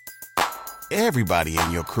Everybody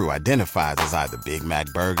in your crew identifies as either Big Mac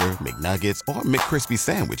Burger, McNuggets, or McCrispy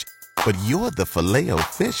Sandwich. But you're the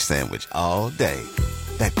Filet-O-Fish Sandwich all day.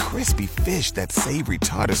 That crispy fish, that savory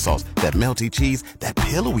tartar sauce, that melty cheese, that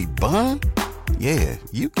pillowy bun. Yeah,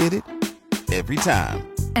 you get it. Every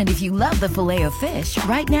time. And if you love the Filet-O-Fish,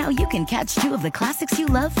 right now you can catch two of the classics you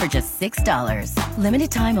love for just $6.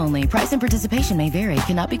 Limited time only. Price and participation may vary.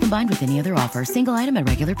 Cannot be combined with any other offer. Single item at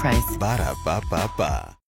regular price.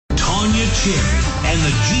 Ba-da-ba-ba-ba. Tonya Cherry and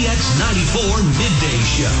the GX94 Midday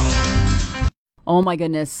Show. Oh my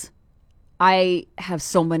goodness. I have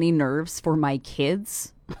so many nerves for my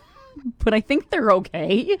kids, but I think they're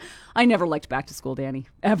okay. I never liked back to school, Danny.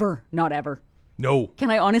 Ever. Not ever. No.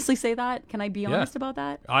 Can I honestly say that? Can I be honest about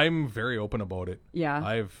that? I'm very open about it. Yeah.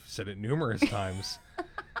 I've said it numerous times.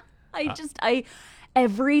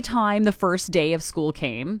 Every time the first day of school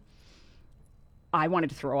came, I wanted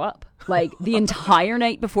to throw up. Like the entire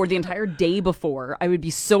night before, the entire day before, I would be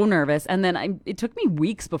so nervous. And then it took me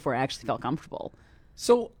weeks before I actually felt comfortable.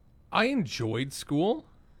 So I enjoyed school,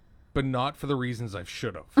 but not for the reasons I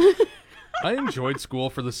should have. I enjoyed school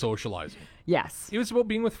for the socializing. Yes. It was about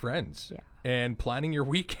being with friends. Yeah. And planning your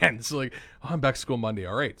weekends. Like, I'm back to school Monday.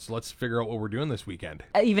 All right, so let's figure out what we're doing this weekend.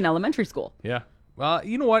 Even elementary school. Yeah. Well,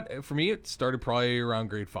 you know what? For me, it started probably around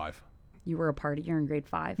grade 5. You were a partier in grade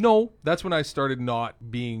 5? No, that's when I started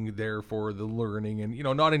not being there for the learning and,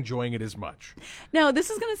 not enjoying it as much. Now,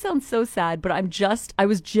 this is going to sound so sad, but I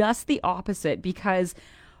was just the opposite because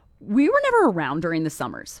we were never around during the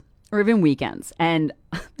summers or even weekends. And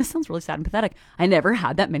this sounds really sad and pathetic. I never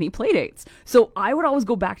had that many play dates. So I would always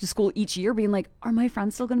go back to school each year being like, are my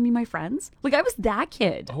friends still going to be my friends? Like I was that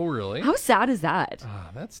kid. Oh, really? How sad is that?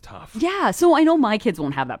 That's tough. Yeah. So I know my kids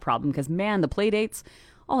won't have that problem because, man, the play dates,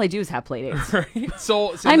 all I do is have play dates. Right?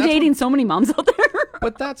 So I'm dating so many moms out there.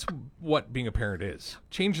 But that's what being a parent is.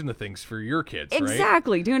 Changing the things for your kids, right?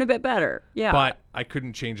 Exactly. Doing a bit better. Yeah. But I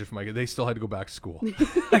couldn't change it for my kids. They still had to go back to school.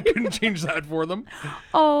 I couldn't change that for them.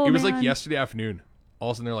 Oh, it was man. like yesterday afternoon.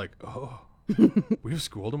 All of a sudden they're like, oh, we have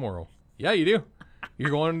school tomorrow. Yeah, you do. You're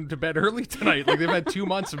going to bed early tonight. Like they've had 2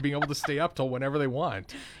 months of being able to stay up till whenever they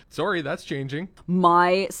want. Sorry, that's changing.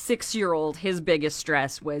 My 6-year-old, his biggest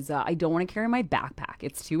stress was I don't want to carry my backpack.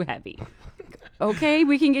 It's too heavy. Okay,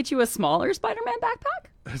 we can get you a smaller Spider-Man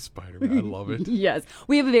backpack. Spider-Man, I love it. Yes.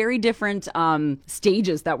 We have very different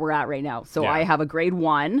stages that we're at right now. So I have a grade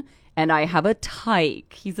 1 and I have a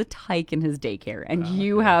tyke. He's a tyke in his daycare. And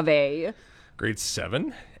you have a... Grade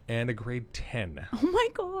 7 and a grade 10. Oh my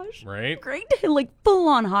gosh. Right? Grade 10, like full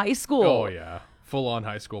on high school. Oh, yeah. Full on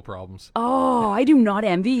high school problems. Oh, I do not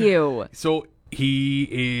envy you. So he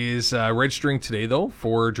is registering today, though,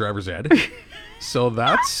 for driver's ed. So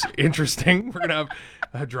that's interesting. We're going to have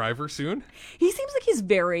a driver soon. He seems like he's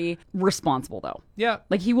very responsible, though. Yeah.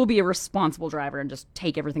 Like he will be a responsible driver and just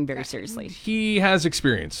take everything very seriously. He has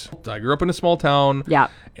experience. I grew up in a small town. Yeah.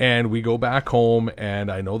 And we go back home,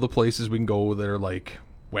 and I know the places we can go that are like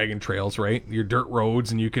wagon trails, right? Your dirt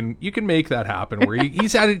roads, and you can make that happen where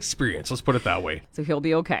he's had experience. Let's put it that way. So he'll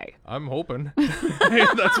be okay. I'm hoping.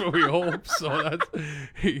 That's what we hope. So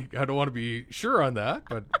I don't want to be sure on that,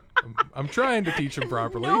 but I'm trying to teach him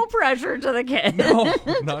properly. No pressure to the kid. No,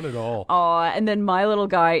 not at all. Oh, and then my little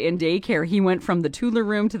guy in daycare, he went from the toddler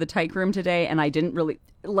room to the tyke room today, and I didn't really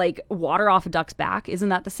like water off a duck's back. Isn't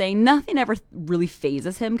that the saying? Nothing ever really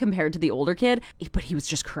phases him compared to the older kid. But he was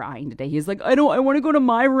just crying today. He's like, I want to go to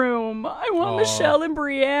my room. I want Michelle and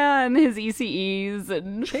Brienne, his ECEs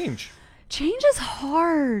and Change is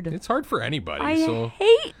hard. It's hard for anybody. I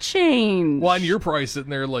hate change. Well, and you're probably sitting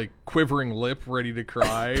there like quivering lip, ready to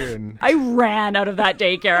cry. And I ran out of that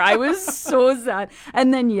daycare. I was so sad.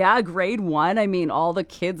 And then, grade 1, I mean, all the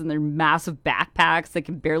kids in their massive backpacks that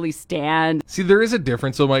can barely stand. See, there is a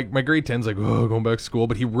difference. So my grade 10's like, oh, going back to school.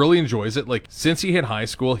 But he really enjoys it. Like, since he hit high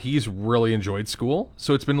school, he's really enjoyed school.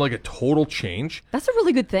 So it's been like a total change. That's a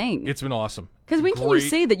really good thing. It's been awesome. Because when can you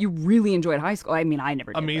say that you really enjoyed high school? I mean, I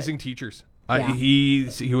never did. Amazing teachers. Yeah. He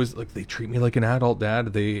was like, they treat me like an adult,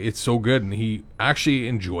 Dad. It's so good, and he actually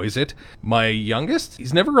enjoys it. My youngest,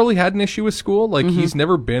 he's never really had an issue with school. Like he's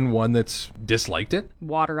never been one that's disliked it.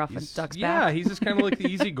 Water off a duck's back. Yeah, he's just kind of like the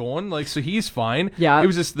easy going. Like, so he's fine. Yeah, it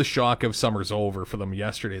was just the shock of summer's over for them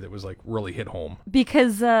yesterday that was like really hit home.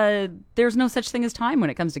 Because there's no such thing as time when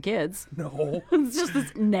it comes to kids. No, it's just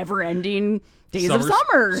this never-ending days of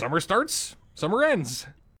summer. Summer starts, summer ends.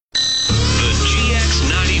 The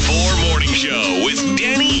GX94 Morning Show with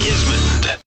Danny Ismond.